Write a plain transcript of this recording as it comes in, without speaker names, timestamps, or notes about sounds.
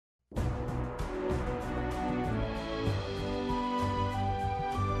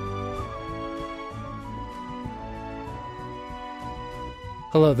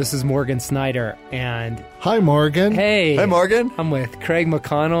Hello, this is Morgan Snyder, and... Hi, Morgan. Hey. Hi, Morgan. I'm with Craig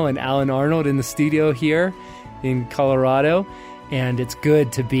McConnell and Alan Arnold in the studio here in Colorado, and it's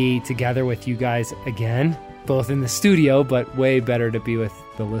good to be together with you guys again, both in the studio, but way better to be with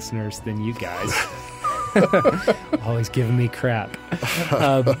the listeners than you guys. Always giving me crap.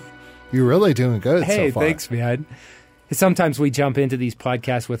 You're really doing good Hey, so far. thanks, man. Sometimes we jump into these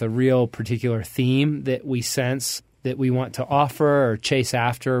podcasts with a real particular theme that we sense that we want to offer or chase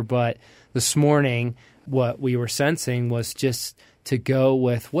after. But this morning, what we were sensing was just to go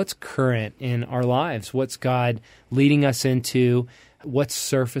with what's current in our lives. What's God leading us into? What's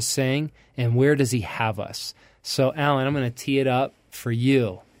surfacing? And where does he have us? So, Alan, I'm going to tee it up for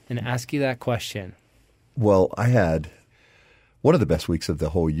you and ask you that question. Well, I had one of the best weeks of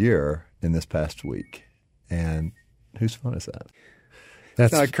the whole year in this past week. And whose phone is that?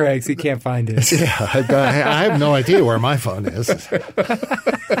 That's not Craig's. He can't find it. Yeah, I have no idea where my phone is.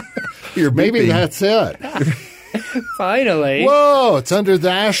 Maybe that's it. Finally. Whoa, it's under the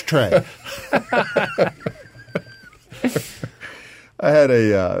ashtray. I had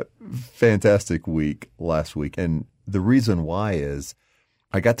a fantastic week last week. And the reason why is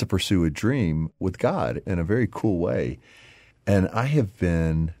I got to pursue a dream with God in a very cool way. And I have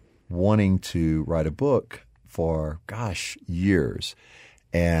been wanting to write a book for, years.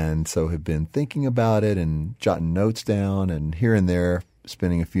 And so have been thinking about it and jotting notes down and here and there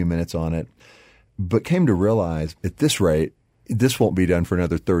spending a few minutes on it. But came to realize at this rate, this won't be done for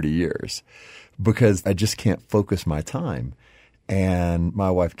another 30 years because I just can't focus my time. And my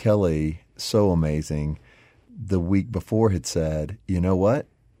wife, Kelly, so amazing, the week before had said, you know what?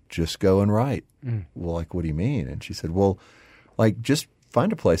 Just go and write. Well, like, what do you mean? And she said, well, like, just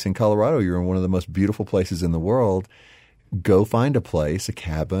find a place in Colorado. You're in one of the most beautiful places in the world. Go find a place, a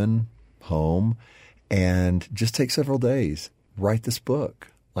cabin, home, and just take several days. Write this book,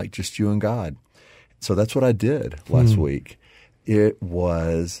 like just you and God. So that's what I did last week. It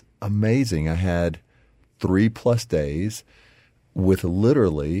was amazing. I had 3+ days with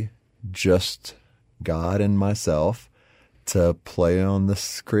literally just God and myself to play on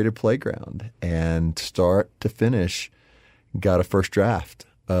this creative playground and start to finish. Got a first draft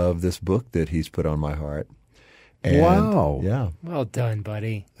of this book that he's put on my heart. And, wow. Yeah. Well done,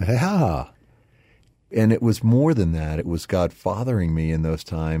 buddy. Yeah. And it was more than that. It was God fathering me in those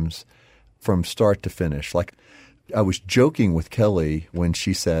times from start to finish. Like I was joking with Kelly when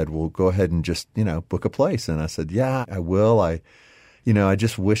she said, well, go ahead and just, book a place. And I said, yeah, I will. I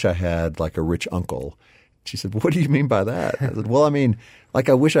just wish I had like a rich uncle. She said, what do you mean by that? I said, well, I mean, like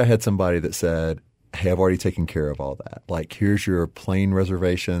I wish I had somebody that said, hey, I've already taken care of all that. Like here's your plane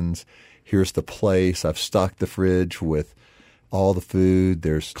reservations. Here's the place. I've stocked the fridge with all the food.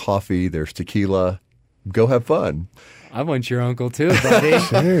 There's coffee. There's tequila. Go have fun. I want your uncle too, buddy.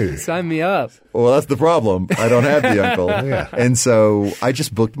 Sure. Sign me up. Well, that's the problem. I don't have the uncle. Yeah. And so I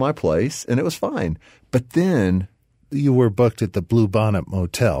just booked my place and it was fine. But then You were booked at the Blue Bonnet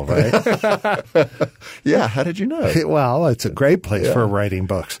Motel, right? yeah, how did you know? Well, it's a great place for writing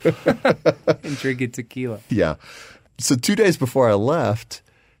books. And drinking tequila. Yeah. So 2 days before I left,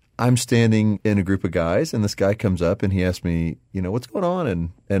 I'm standing in a group of guys, and this guy comes up and he asked me, what's going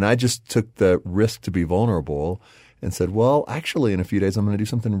on? And I just took the risk to be vulnerable and said, well, actually, in a few days, I'm going to do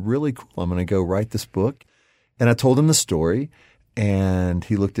something really cool. I'm going to go write this book. And I told him the story, and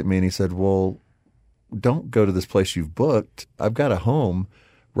he looked at me and he said, well, don't go to this place you've booked. I've got a home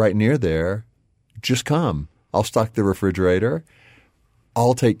right near there. Just come. I'll stock the refrigerator.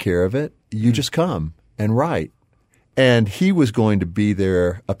 I'll take care of it. You just come and write. And he was going to be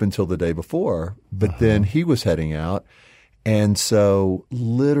there up until the day before, but then he was heading out. And so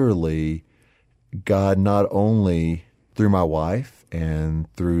literally God not only through my wife and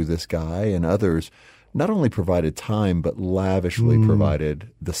through this guy and others, not only provided time, but lavishly provided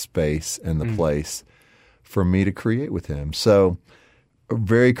the space and the place for me to create with him. So a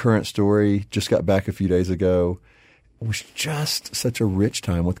very current story, just got back a few days ago. It was just such a rich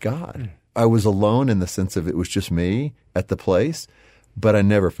time with God. I was alone in the sense of it was just me at the place, but I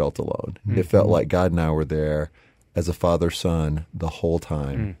never felt alone. It felt like God and I were there as a father-son the whole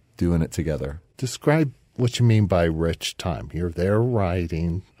time, doing it together. Describe what you mean by rich time. You're there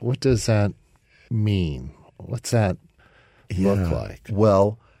writing. What does that mean? What's that look like?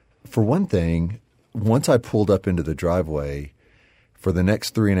 Well, for one thing, once I pulled up into the driveway, for the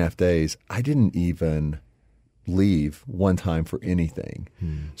next 3.5 days, I didn't even leave one time for anything.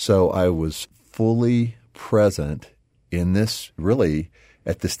 So I was fully present in this, really,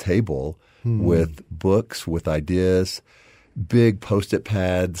 at this table with books, with ideas, big Post-it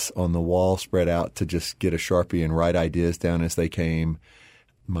pads on the wall spread out to just get a Sharpie and write ideas down as they came.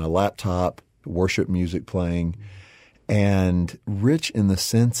 my laptop, worship music playing, and rich in the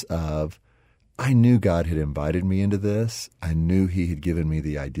sense of I knew God had invited me into this. I knew He had given me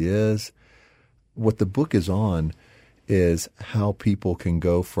the ideas. What the book is on is how people can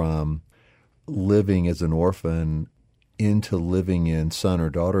go from living as an orphan into living in son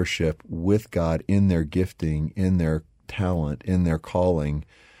or daughtership with God in their gifting, in their talent, in their calling,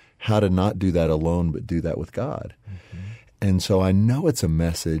 how to not do that alone but do that with God. Mm-hmm. And so I know it's a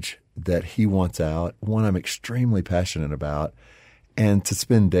message that He wants out, one I'm extremely passionate about, and to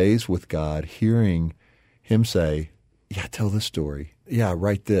spend days with God hearing Him say, yeah, tell this story. Yeah,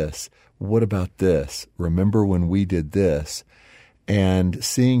 write this. What about this? Remember when we did this? And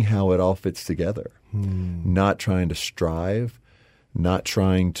seeing how it all fits together. Not trying to strive, not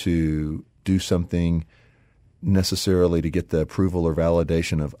trying to do something necessarily to get the approval or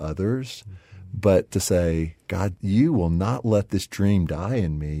validation of others, but to say, God, you will not let this dream die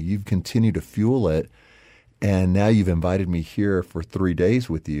in me. You've continued to fuel it, and now you've invited me here for 3 days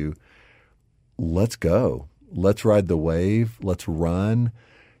with you. Let's go. Let's ride the wave. Let's run.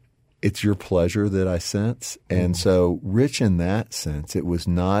 It's your pleasure that I sense. And so rich in that sense, it was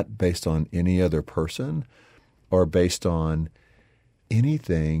not based on any other person or based on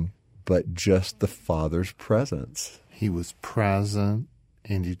anything but just the Father's presence. He was present,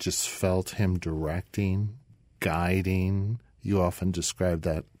 and you just felt Him directing, guiding. You often describe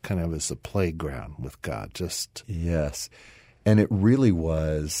that kind of as a playground with God. Yes. And it really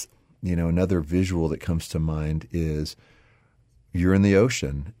was, another visual that comes to mind is you're in the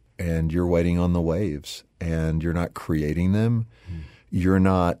ocean and you're waiting on the waves, and you're not creating them. You're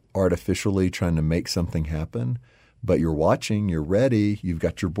not artificially trying to make something happen, but you're watching, you're ready, you've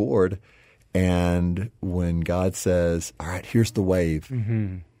got your board. And when God says, all right, here's the wave,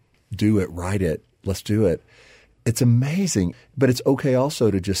 do it, ride it, let's do it. It's amazing. But it's okay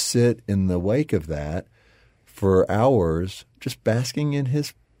also to just sit in the wake of that for hours, just basking in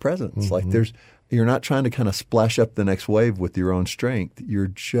His presence. Like you're not trying to kind of splash up the next wave with your own strength. You're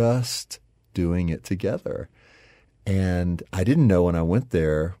just doing it together. And I didn't know when I went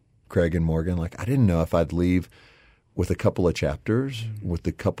there, Craig and Morgan, I didn't know if I'd leave with a couple of chapters, with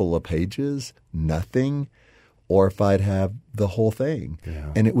a couple of pages, nothing, or if I'd have the whole thing.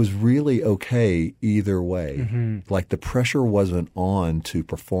 Yeah. And it was really okay either way. The pressure wasn't on to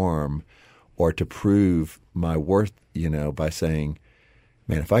perform or to prove my worth, by saying,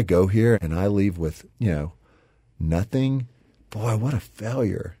 man, if I go here and I leave with, nothing, boy, what a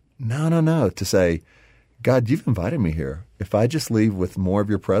failure. No. To say, God, you've invited me here. If I just leave with more of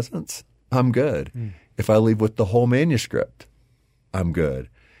your presence, I'm good. If I leave with the whole manuscript, I'm good.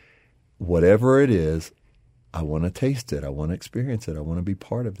 Whatever it is, I want to taste it. I want to experience it. I want to be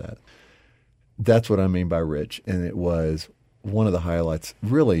part of that. That's what I mean by rich. And it was one of the highlights,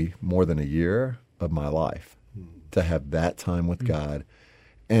 really more than a year of my life, to have that time with God.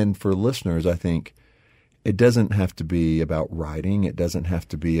 And for listeners, I think it doesn't have to be about writing. It doesn't have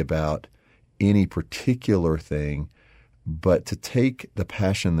to be about any particular thing, but to take the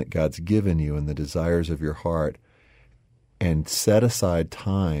passion that God's given you and the desires of your heart and set aside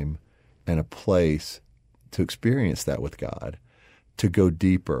time and a place to experience that with God, to go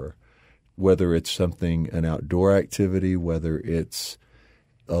deeper, whether it's an outdoor activity, whether it's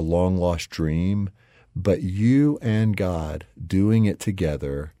a long-lost dream, but you and God doing it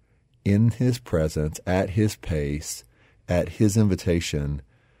together in His presence, at His pace, at His invitation.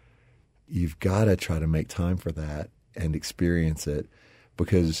 You've got to try to make time for that and experience it,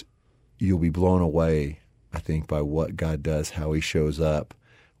 because you'll be blown away, I think, by what God does, how He shows up,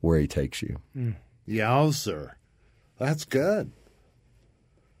 where He takes you. Yowzer. That's good.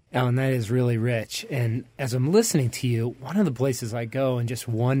 Alan, that is really rich. And as I'm listening to you, one of the places I go and just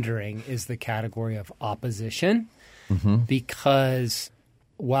wondering is the category of opposition, because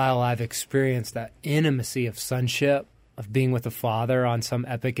while I've experienced that intimacy of sonship, of being with the Father on some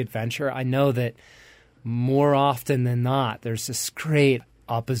epic adventure, I know that more often than not, there's this great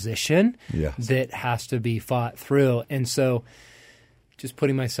opposition that has to be fought through. And so just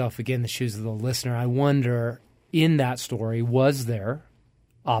putting myself again in the shoes of the listener, I wonder, in that story, was there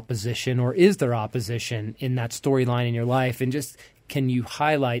opposition, or is there opposition in that storyline in your life? And just, can you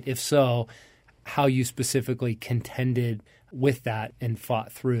highlight, if so, how you specifically contended with that and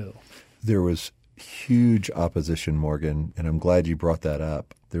fought through? There was huge opposition, Morgan, and I'm glad you brought that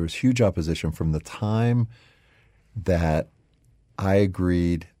up. There was huge opposition from the time that I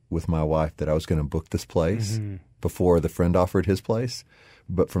agreed with my wife that I was going to book this place before the friend offered his place.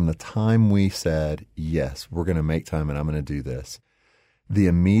 But from the time we said, yes, we're going to make time and I'm going to do this, the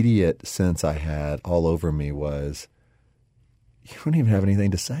immediate sense I had all over me was, you don't even have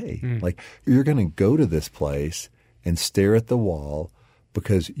anything to say. Like, you're going to go to this place and stare at the wall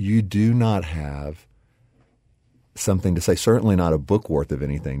because you do not have something to say, certainly not a book worth of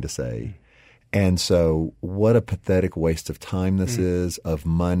anything to say. And so what a pathetic waste of time this is, of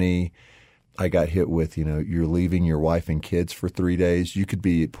money. I got hit with, you're leaving your wife and kids for 3 days. You could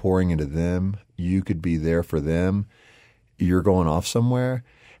be pouring into them. You could be there for them. You're going off somewhere.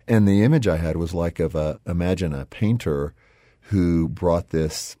 And the image I had was like imagine a painter who brought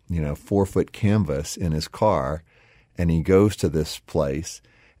this, 4-foot canvas in his car, and he goes to this place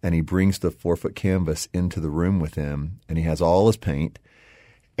and he brings the 4-foot canvas into the room with him, and he has all his paint,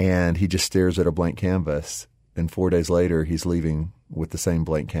 and he just stares at a blank canvas. And 4 days later, he's leaving with the same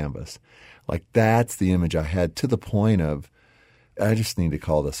blank canvas. Like, that's the image I had, to the point of, I just need to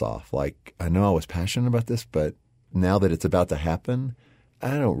call this off. Like, I know I was passionate about this, but now that it's about to happen,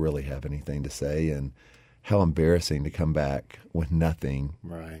 I don't really have anything to say. And how embarrassing to come back with nothing.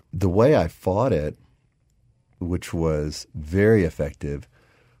 Right. The way I fought it, which was very effective,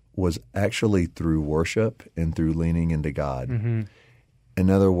 was actually through worship and through leaning into God. Mm-hmm. In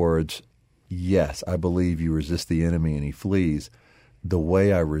other words, yes, I believe you resist the enemy and he flees. The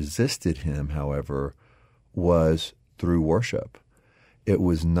way I resisted him, however, was through worship. It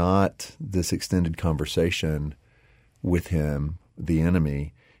was not this extended conversation with him, the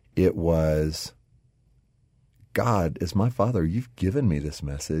enemy. It was, God, as my Father, you've given me this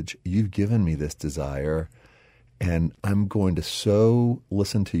message. You've given me this desire. And I'm going to so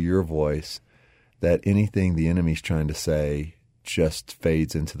listen to your voice that anything the enemy's trying to say just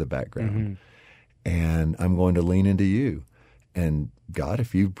fades into the background. And I'm going to lean into you. And God,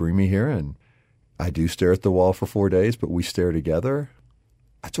 if you bring me here and I do stare at the wall for 4 days, but we stare together,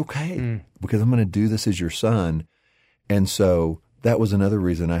 that's okay, because I'm going to do this as your son. And so that was another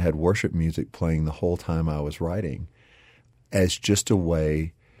reason I had worship music playing the whole time I was writing, as just a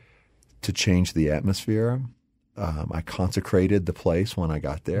way to change the atmosphere. I consecrated the place when I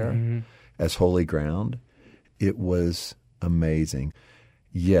got there as holy ground. It was amazing.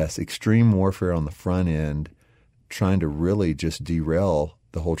 Yes, extreme warfare on the front end, trying to really just derail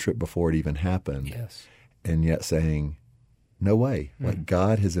the whole trip before it even happened. Yes. And yet saying, no way. Like,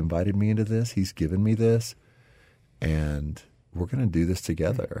 God has invited me into this. He's given me this. And we're going to do this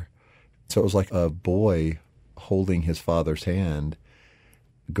together. So it was like a boy holding his father's hand,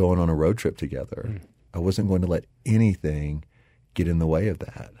 going on a road trip together. I wasn't going to let anything get in the way of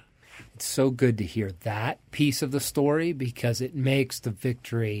that. It's so good to hear that piece of the story, because it makes the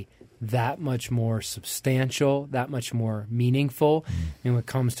victory that much more substantial, that much more meaningful. And what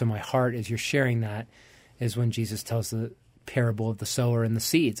comes to my heart as you're sharing that is when Jesus tells the parable of the sower and the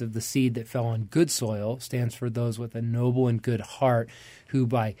seeds. Of the seed that fell on good soil stands for those with a noble and good heart, who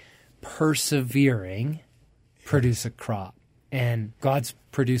by persevering produce a crop. And God's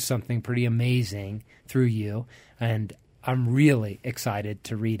produced something pretty amazing through you, and I'm really excited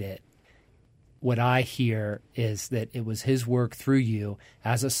to read it. What I hear is that it was his work through you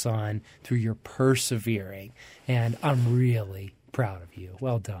as a son, through your persevering, and I'm really proud of you.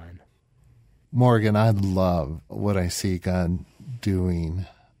 Well done. Morgan, I love what I see God doing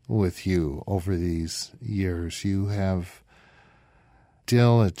with you over these years. You have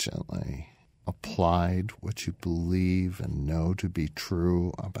diligently applied what you believe and know to be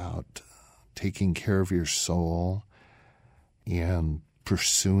true about taking care of your soul and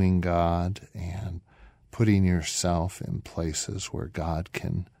pursuing God and putting yourself in places where God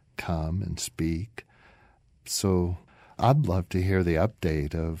can come and speak. So I'd love to hear the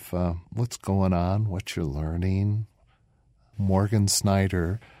update of what's going on, what you're learning. Morgan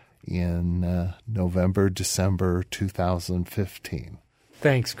Snyder in November, December 2015.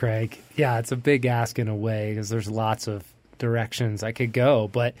 Thanks, Craig. Yeah, it's a big ask in a way, because there's lots of directions I could go.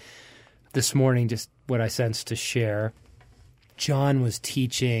 But this morning, just what I sensed to share, John was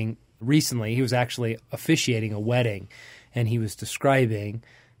teaching recently. He was actually officiating a wedding, and he was describing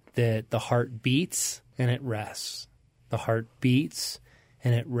that the heart beats and it rests. The heart beats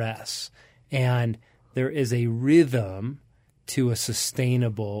and it rests. And there is a rhythm to a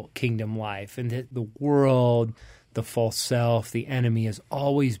sustainable kingdom life, and that the world, the false self, the enemy is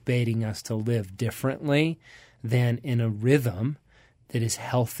always baiting us to live differently than in a rhythm that is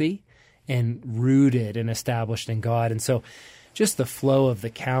healthy and rooted and established in God. And so just the flow of the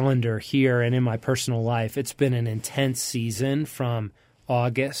calendar here and in my personal life, it's been an intense season from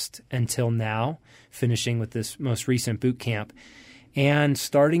August until now, finishing with this most recent boot camp. And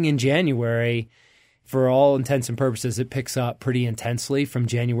starting in January, for all intents and purposes, it picks up pretty intensely from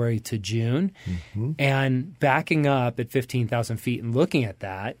January to June. And backing up at 15,000 feet and looking at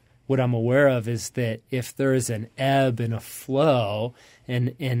that, what I'm aware of is that if there is an ebb and a flow,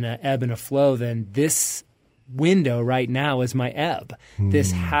 and in an ebb and a flow, then this window right now is my ebb.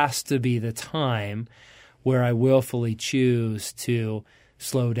 This has to be the time where I willfully choose to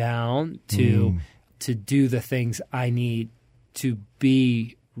slow down, to do the things I need to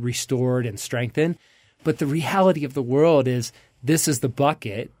be restored and strengthened. But the reality of the world is this is the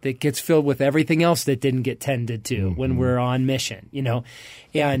bucket that gets filled with everything else that didn't get tended to when we're on mission,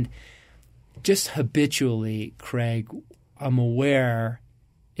 And just habitually, Craig, I'm aware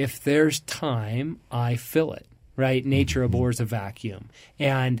if there's time, I fill it, right? Nature abhors a vacuum.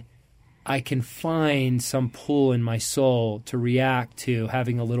 And I can find some pull in my soul to react to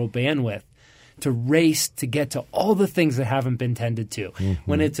having a little bandwidth, to race to get to all the things that haven't been tended to.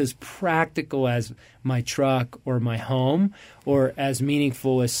 When it's as practical as my truck or my home, or as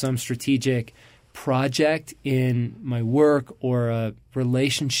meaningful as some strategic project in my work or a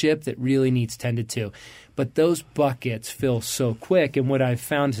relationship that really needs tended to. But those buckets fill so quick, and what I've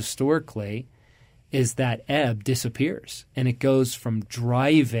found historically is that ebb disappears, and it goes from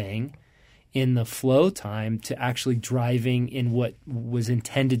driving in the flow time to actually driving in what was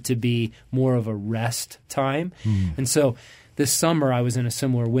intended to be more of a rest time. And so this summer I was in a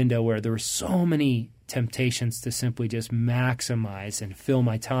similar window where there were so many temptations to simply just maximize and fill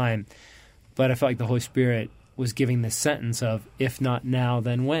my time. But I felt like the Holy Spirit was giving this sentence of, if not now,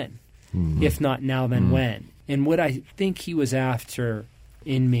 then when? If not now, then when? And what I think he was after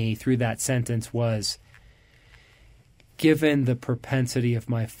in me through that sentence was, given the propensity of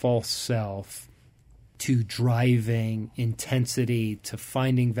my false self to driving intensity, to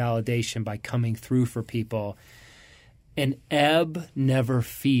finding validation by coming through for people, an ebb never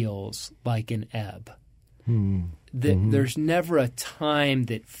feels like an ebb. There's never a time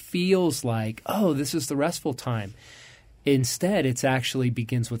that feels like, oh, this is the restful time. Instead, it actually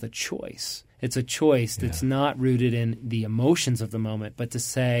begins with a choice. It's a choice that's not rooted in the emotions of the moment, but to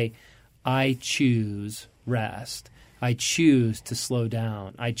say, I choose rest. I choose to slow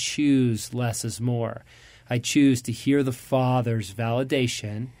down. I choose less is more. I choose to hear the Father's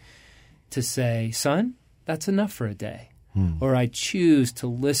validation to say, son, that's enough for a day. Or I choose to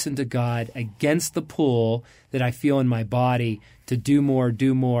listen to God against the pull that I feel in my body to do more,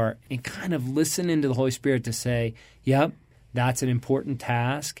 and kind of listen into the Holy Spirit to say, yep, that's an important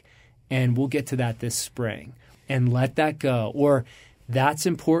task, and we'll get to that this spring, and let that go. Or that's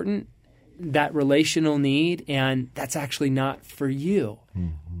important, that relational need, and that's actually not for you.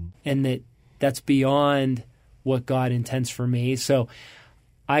 And that's beyond what God intends for me. So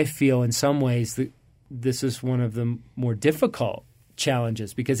I feel in some ways that this is one of the more difficult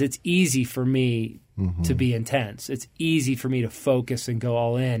challenges, because it's easy for me to be intense. It's easy for me to focus and go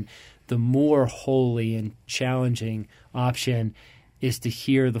all in. The more holy and challenging option is to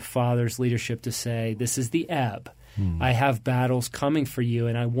hear the Father's leadership to say, this is the ebb. I have battles coming for you,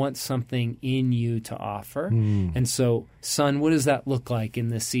 and I want something in you to offer. And so, son, what does that look like in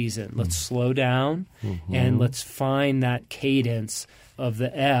this season? Let's slow down and let's find that cadence of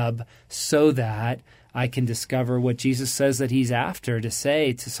the ebb so that I can discover what Jesus says that he's after, to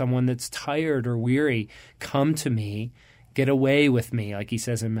say to someone that's tired or weary, come to me, get away with me, like he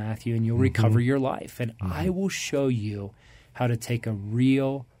says in Matthew, and you'll recover your life. And I will show you how to take a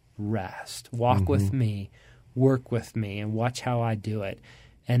real rest. Walk with me, work with me, and watch how I do it.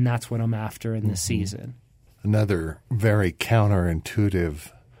 And that's what I'm after in this season. Another very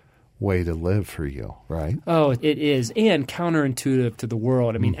counterintuitive way to live for you, right? Oh, it is. And counterintuitive to the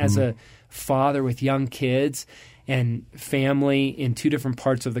world. I mean, as a father with young kids and family in two different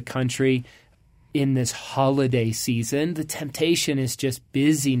parts of the country in this holiday season, the temptation is just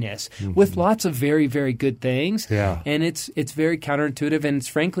busyness with lots of very, very good things. Yeah. And it's very counterintuitive, and it's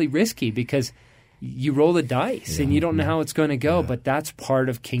frankly risky because you roll the dice and you don't know how it's going to go. But that's part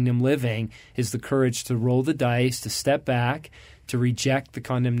of kingdom living, is the courage to roll the dice, to step back, to reject the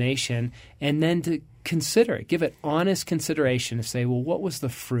condemnation, and then to consider it, give it honest consideration, to say, well, what was the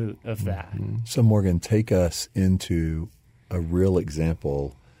fruit of that? So, Morgan, take us into a real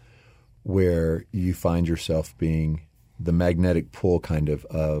example where you find yourself being the magnetic pull kind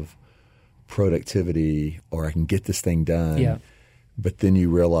of productivity, or I can get this thing done. Yeah. But then you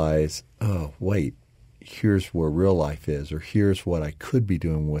realize, oh, wait, here's where real life is, or here's what I could be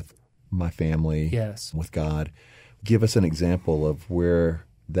doing with my family, with God. Give us an example of where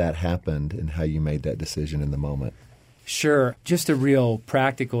that happened and how you made that decision in the moment. Sure. Just a real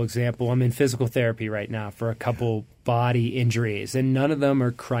practical example. I'm in physical therapy right now for a couple body injuries, and none of them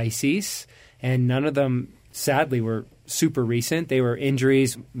are crises, and none of them, sadly, were super recent. They were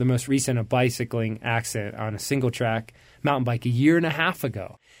injuries, the most recent, a bicycling accident on a single track mountain bike a year and a half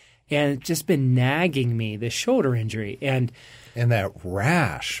ago. And it's just been nagging me, this shoulder injury. And that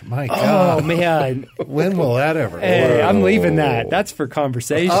rash, my God. oh, man. When will that ever Hey, work? I'm leaving that. That's for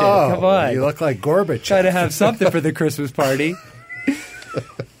conversation. Come on. You look like Gorbachev. Try to have something for the Christmas party.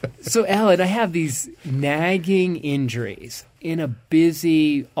 So, Alan, I have these nagging injuries in a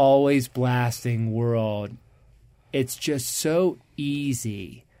busy, always blasting world. It's just so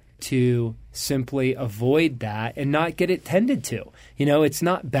easy to simply avoid that and not get it tended to. You know, it's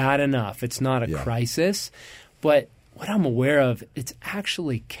not bad enough. It's not a crisis. But what I'm aware of, it's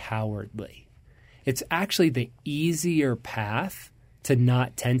actually cowardly. It's actually the easier path to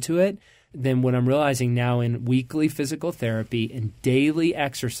not tend to it than what I'm realizing now in weekly physical therapy and daily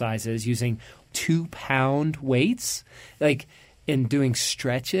exercises using 2-pound weights, like in doing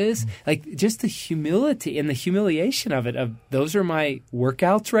stretches, like just the humility and the humiliation of it. Of those are my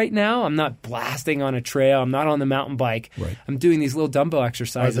workouts right now. I'm not blasting on a trail. I'm not on the mountain bike. Right. I'm doing these little dumbbell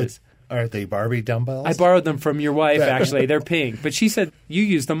exercises. Are they Barbie dumbbells? I borrowed them from your wife, actually. They're pink. But she said you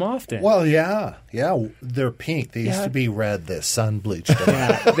use them often. Well, yeah. They're pink. They used to be red. The sun bleached them.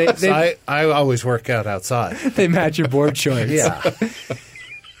 Yeah, So I always work out outside. they match your board shorts. Yeah.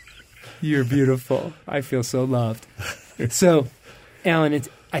 You're beautiful. I feel so loved. So, Alan,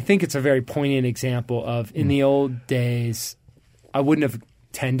 I think it's a very poignant example of in the old days, I wouldn't have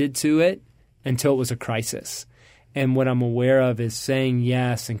tended to it until it was a crisis. And what I'm aware of is saying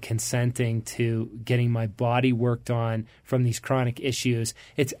yes and consenting to getting my body worked on from these chronic issues.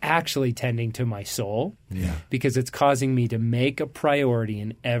 It's actually tending to my soul because it's causing me to make a priority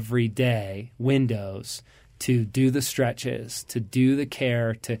in everyday windows to do the stretches, to do the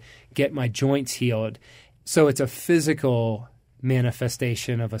care, to get my joints healed. So it's a physical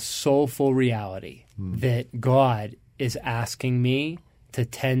manifestation of a soulful reality that God is asking me to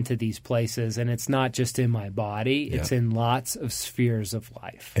tend to these places. And it's not just in my body, it's in lots of spheres of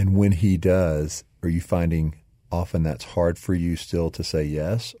life. And when he does, are you finding often that's hard for you still to say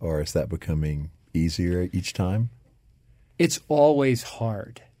yes, or is that becoming easier each time? It's always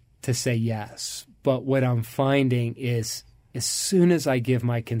hard to say yes. But what I'm finding is as soon as I give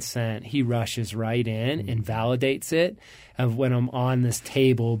my consent, he rushes right in and validates it. Of when I'm on this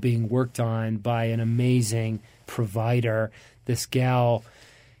table being worked on by an amazing provider, this gal,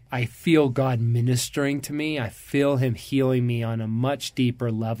 I feel God ministering to me. I feel him healing me on a much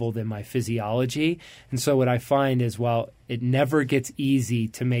deeper level than my physiology. And so what I find is while it never gets easy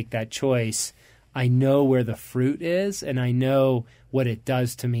to make that choice, I know where the fruit is and I know what it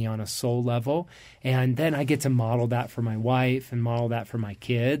does to me on a soul level. And then I get to model that for my wife and model that for my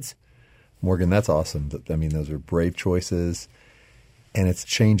kids. Morgan, that's awesome. I mean, those are brave choices, and it's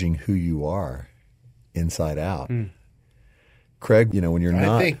changing who you are inside out. Craig, when you're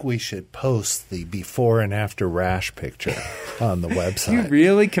not... I think we should post the before and after rash picture on the website. You're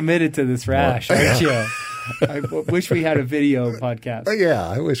really committed to this rash, aren't you? I wish we had a video podcast. Yeah,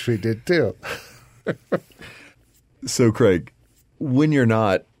 I wish we did too. So, Craig, when you're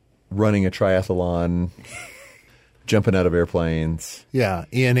not running a triathlon, jumping out of airplanes... Yeah,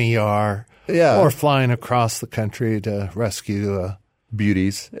 in ER. Yeah. Or flying across the country to rescue...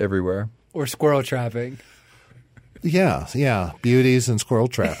 beauties everywhere. Or squirrel trapping. Yeah. Beauties and squirrel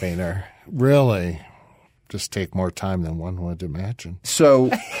trapping are really just take more time than one would imagine. So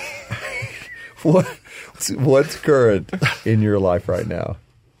what's current in your life right now?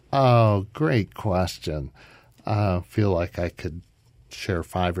 Oh, great question. I feel like I could share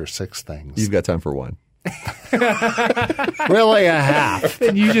 5 or 6 things. You've got time for one. Really a half.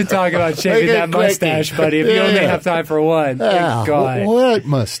 And you should talk about shaving that mustache, buddy, if you only have time for one. Thank God. What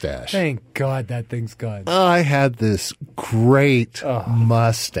mustache? Thank God that thing's gone. I had this great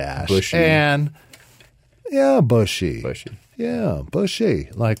mustache. Bushy. And, bushy. Bushy. Yeah, bushy.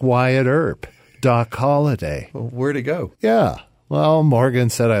 Like Wyatt Earp, Doc Holliday. Well, where'd it go? Yeah. Well, Morgan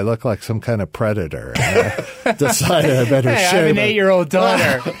said I look like some kind of predator. And I decided I better Hey, I shave have an it. 8-year-old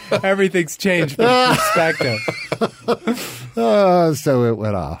daughter. Everything's changed from perspective. So it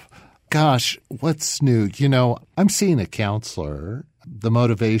went off. Gosh, what's new? I'm seeing a counselor. The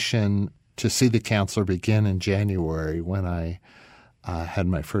motivation to see the counselor began in January when I had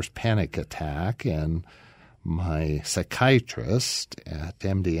my first panic attack, and my psychiatrist at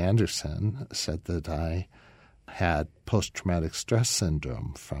MD Anderson said that I had post-traumatic stress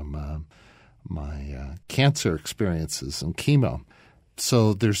syndrome from my cancer experiences and chemo.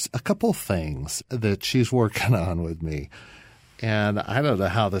 So there's a couple things that she's working on with me. And I don't know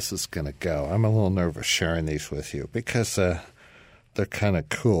how this is going to go. I'm a little nervous sharing these with you because they're kind of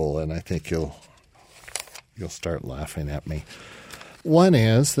cool, and I think you'll start laughing at me. One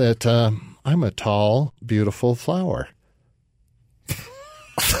is that I'm a tall, beautiful flower.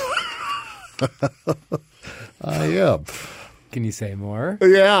 I am. Can you say more?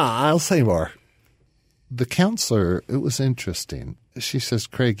 Yeah, I'll say more. The counselor, it was interesting. She says,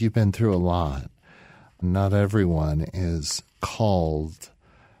 Craig, you've been through a lot. Not everyone is called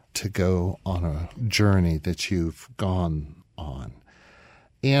to go on a journey that you've gone on.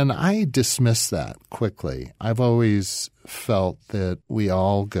 And I dismiss that quickly. I've always felt that we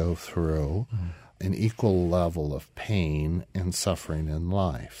all go through an equal level of pain and suffering in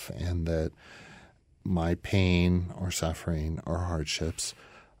life, and that my pain or suffering or hardships,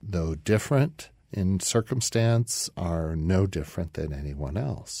 though different in circumstance, are no different than anyone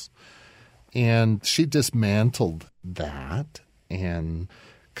else. And she dismantled that and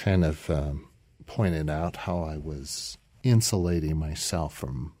kind of pointed out how I was insulating myself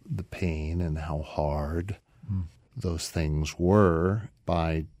from the pain and how hard those things were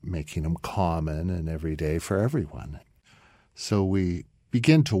by making them common and everyday for everyone. So we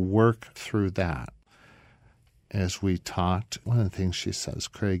begin to work through that. As we talked, one of the things she says,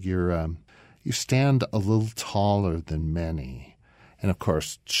 Craig, you stand a little taller than many. And, of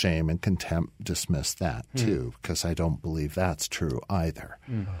course, shame and contempt dismiss that, too, because I don't believe that's true either.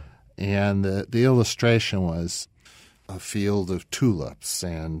 And the illustration was a field of tulips,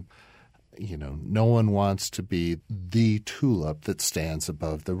 and, you know, no one wants to be the tulip that stands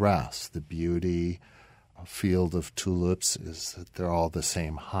above the rest. The beauty of a field of tulips is that they're all the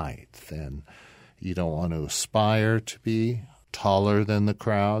same height, and you don't want to aspire to be taller than the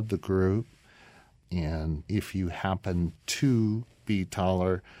crowd, the group. And if you happen to be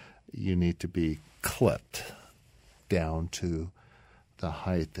taller, you need to be clipped down to the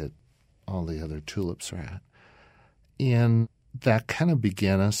height that all the other tulips are at. And that kind of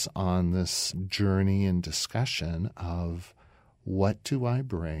began us on this journey and discussion of what do I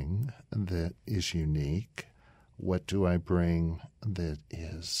bring that is unique? What do I bring that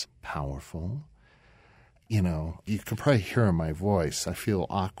is powerful? You know, you can probably hear in my voice, I feel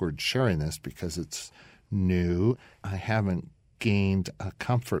awkward sharing this because it's new. I haven't gained a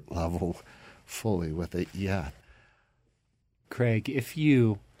comfort level fully with it yet. Craig, if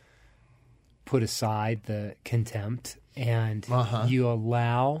you put aside the contempt and you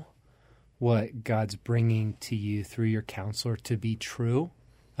allow what God's bringing to you through your counselor to be true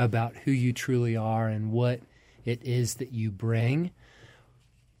about who you truly are and what it is that you bring,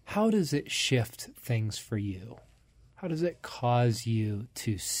 how does it shift things for you? How does it cause you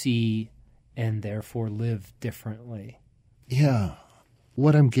to see and therefore live differently? Yeah.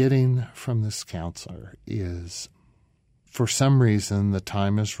 What I'm getting from this counselor is, for some reason, the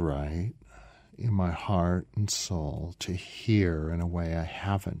time is right in my heart and soul to hear in a way I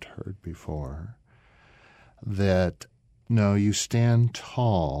haven't heard before that, no, you stand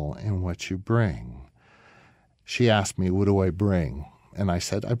tall in what you bring. She asked me, what do I bring? And I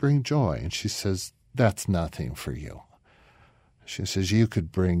said, I bring joy. And she says, that's nothing for you. She says, you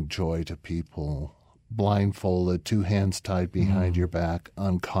could bring joy to people blindfolded, two hands tied behind your back,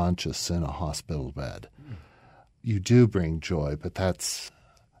 unconscious in a hospital bed. You do bring joy, but that's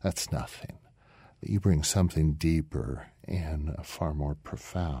nothing. You bring something deeper and far more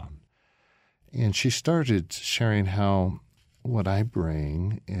profound. And she started sharing how what I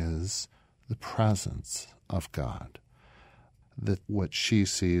bring is the presence of God. That what she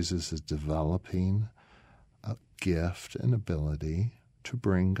sees is a developing a gift and ability to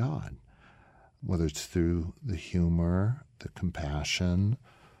bring God, whether it's through the humor, the compassion,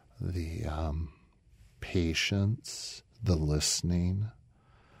 the patience, the listening,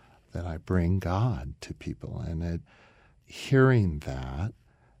 that I bring God to people. And hearing that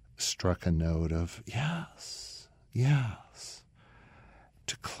struck a note of, yes,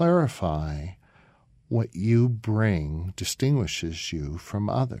 to clarify what you bring distinguishes you from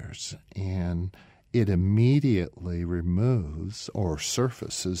others, and it immediately removes or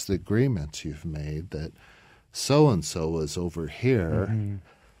surfaces the agreements you've made that so-and-so is over here,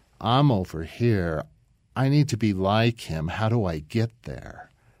 I'm over here, I need to be like him, how do I get there?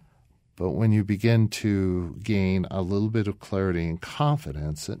 But when you begin to gain a little bit of clarity and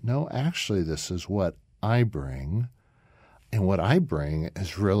confidence that, no, actually this is what I bring, and what I bring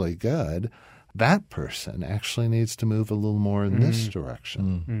is really good, that person actually needs to move a little more in this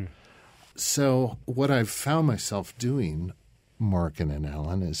direction. So what I've found myself doing, Morgan and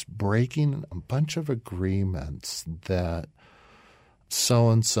Ellen, is breaking a bunch of agreements that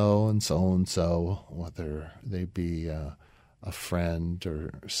so-and-so and so-and-so, whether they be a friend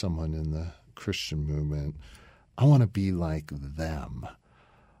or someone in the Christian movement, I want to be like them.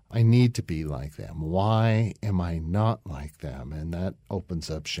 I need to be like them. Why am I not like them? And that opens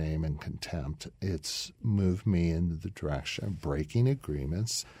up shame and contempt. It's moved me into the direction of breaking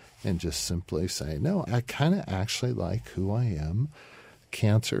agreements and just simply say, no, I kind of actually like who I am.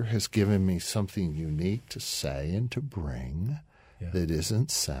 Cancer has given me something unique to say and to bring that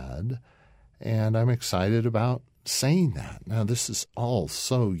isn't said, and I'm excited about saying that. Now, this is all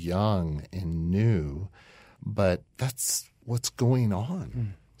so young and new, but that's what's going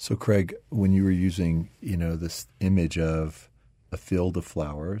on. So, Craig, when you were using, this image of a field of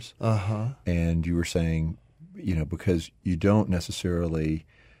flowers, and you were saying, because you don't necessarily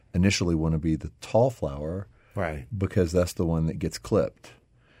initially want to be the tall flower, Right. because that's the one that gets clipped.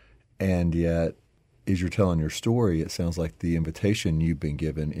 And yet, as you're telling your story, it sounds like the invitation you've been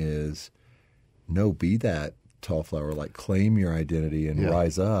given is, no, be that tall flower, like claim your identity and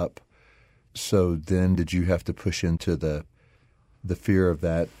rise up. So then did you have to push into the fear of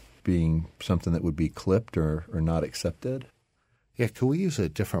that being something that would be clipped or not accepted? Yeah, can we use a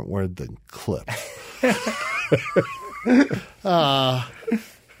different word than clip?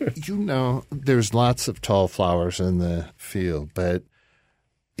 There's lots of tall flowers in the field, but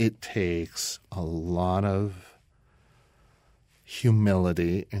it takes a lot of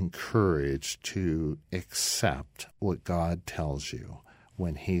humility and courage to accept what God tells you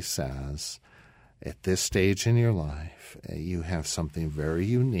when He says, at this stage in your life, you have something very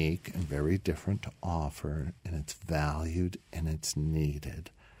unique and very different to offer, and it's valued and it's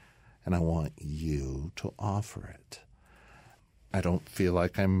needed. And I want you to offer it. I don't feel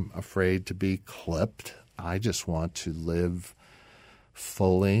like I'm afraid to be clipped. I just want to live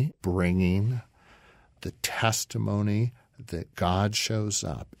fully, bringing the testimony that God shows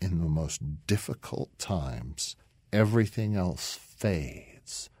up in the most difficult times. Everything else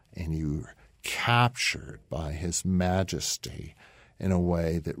fades, and you're captured by His majesty in a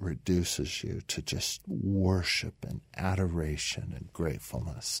way that reduces you to just worship and adoration and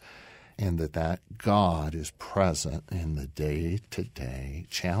gratefulness, and that God is present in the day-to-day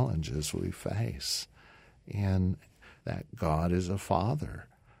challenges we face, and that God is a Father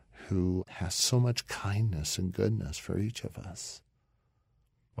who has so much kindness and goodness for each of us.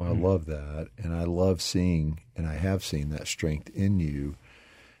 Well, I love that, and I love seeing, and I have seen that strength in you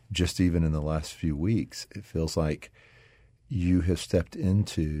just even in the last few weeks. It feels like you have stepped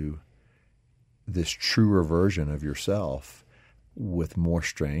into this truer version of yourself with more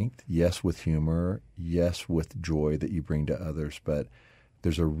strength, yes, with humor, yes, with joy that you bring to others, but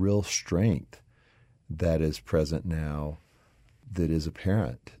there's a real strength that is present now that is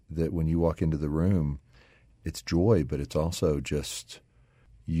apparent, that when you walk into the room, it's joy, but it's also just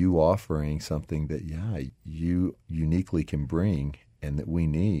you offering something that, you uniquely can bring and that we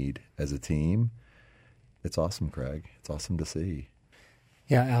need as a team. It's awesome, Craig. It's awesome to see.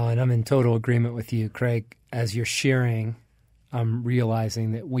 Yeah, Alan, I'm in total agreement with you, Craig. As you're sharing, I'm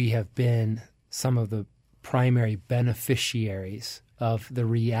realizing that we have been some of the primary beneficiaries of the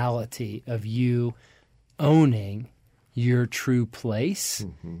reality of you owning your true place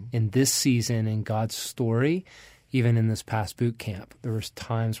in this season in God's story. Even in this past boot camp, there was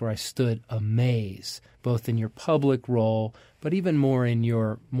times where I stood amazed, both in your public role, but even more in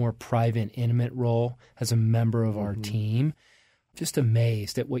your more private, intimate role as a member of our team. Just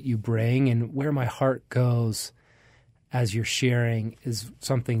amazed at what you bring, and where my heart goes as you're sharing is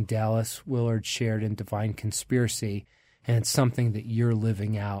something Dallas Willard shared in Divine Conspiracy, and it's something that you're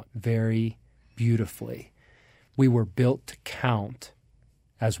living out very beautifully. We were built to count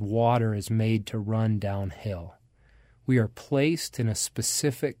as water is made to run downhill. We are placed in a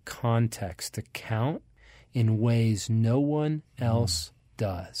specific context to count in ways no one else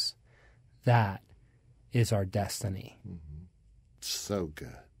does. That is our destiny. So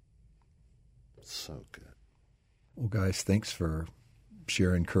good. So good. Well, guys, thanks for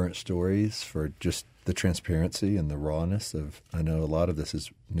sharing current stories, for just the transparency and the rawness of, I know a lot of this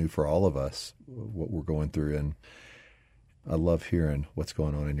is new for all of us, what we're going through, and I love hearing what's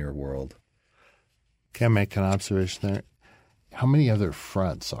going on in your world. Can I make an observation there? How many other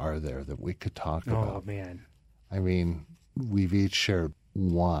fronts are there that we could talk about? Oh, man. I mean, we've each shared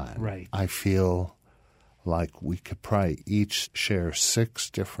one. Right. I feel like we could probably each share 6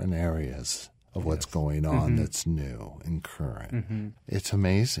 different areas of what's going on that's new and current. It's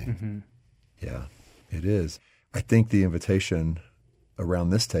amazing. Yeah, it is. I think the invitation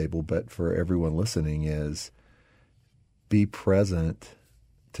around this table, but for everyone listening, is be present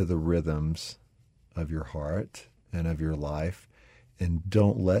to the rhythms of your heart and of your life, and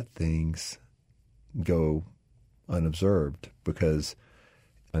don't let things go unobserved, because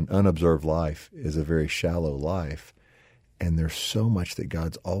an unobserved life is a very shallow life. And there's so much that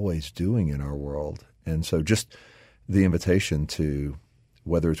God's always doing in our world. And so just the invitation to,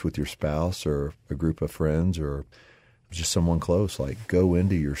 whether it's with your spouse or a group of friends or just someone close, like go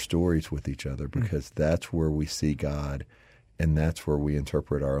into your stories with each other, because that's where we see God and that's where we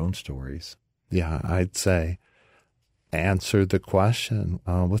interpret our own stories. Yeah, I'd say answer the question,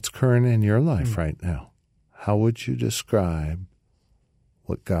 what's current in your life right now? How would you describe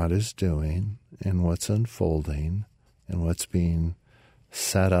what God is doing and what's unfolding and what's being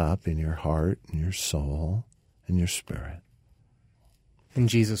set up in your heart and your soul and your spirit? And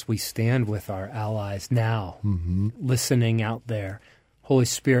Jesus, we stand with our allies now, listening out there. Holy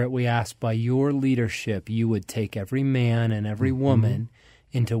Spirit, we ask by your leadership, you would take every man and every woman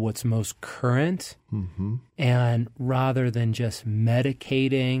into what's most current, and rather than just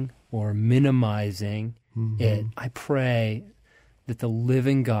medicating or minimizing it, I pray that the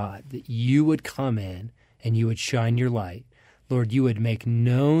living God, that you would come in and you would shine your light. Lord, you would make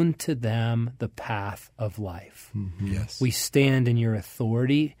known to them the path of life. Yes. We stand in your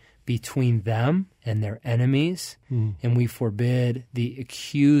authority between them and their enemies, and we forbid the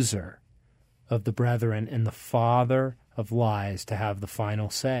accuser of the brethren and the father of lies to have the final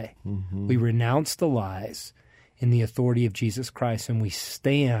say. We renounce the lies in the authority of Jesus Christ, and we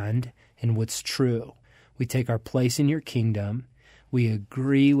stand in what's true. We take our place in your kingdom. We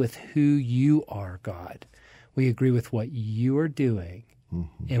agree with who you are, God. We agree with what you are doing,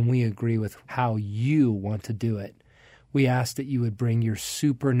 and we agree with how you want to do it. We ask that you would bring your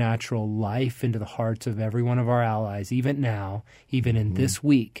supernatural life into the hearts of every one of our allies, even now, even in this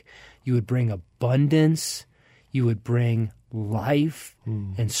week. You would bring abundance. You would bring life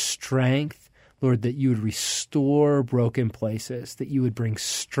and strength. Lord, that you would restore broken places, that you would bring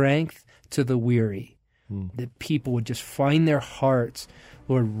strength to the weary, that people would just find their hearts,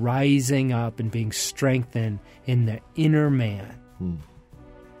 Lord, rising up and being strengthened in the inner man.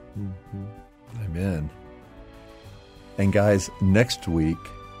 Amen. And guys, next week,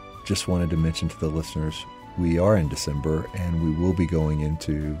 just wanted to mention to the listeners, we are in December and we will be going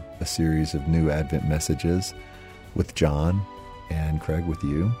into a series of new Advent messages with John and Craig with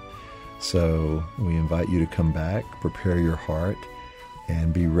you. So we invite you to come back, prepare your heart,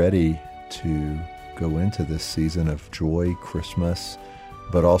 and be ready to go into this season of joy, Christmas,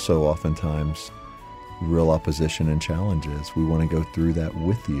 but also oftentimes real opposition and challenges. We want to go through that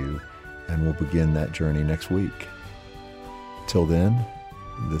with you, and we'll begin that journey next week. Till then,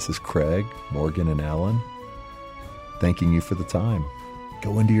 this is Craig, Morgan, and Alan, thanking you for the time.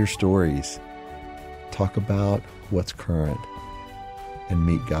 Go into your stories. Talk about what's current and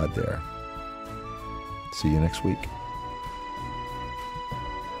meet God there. See you next week.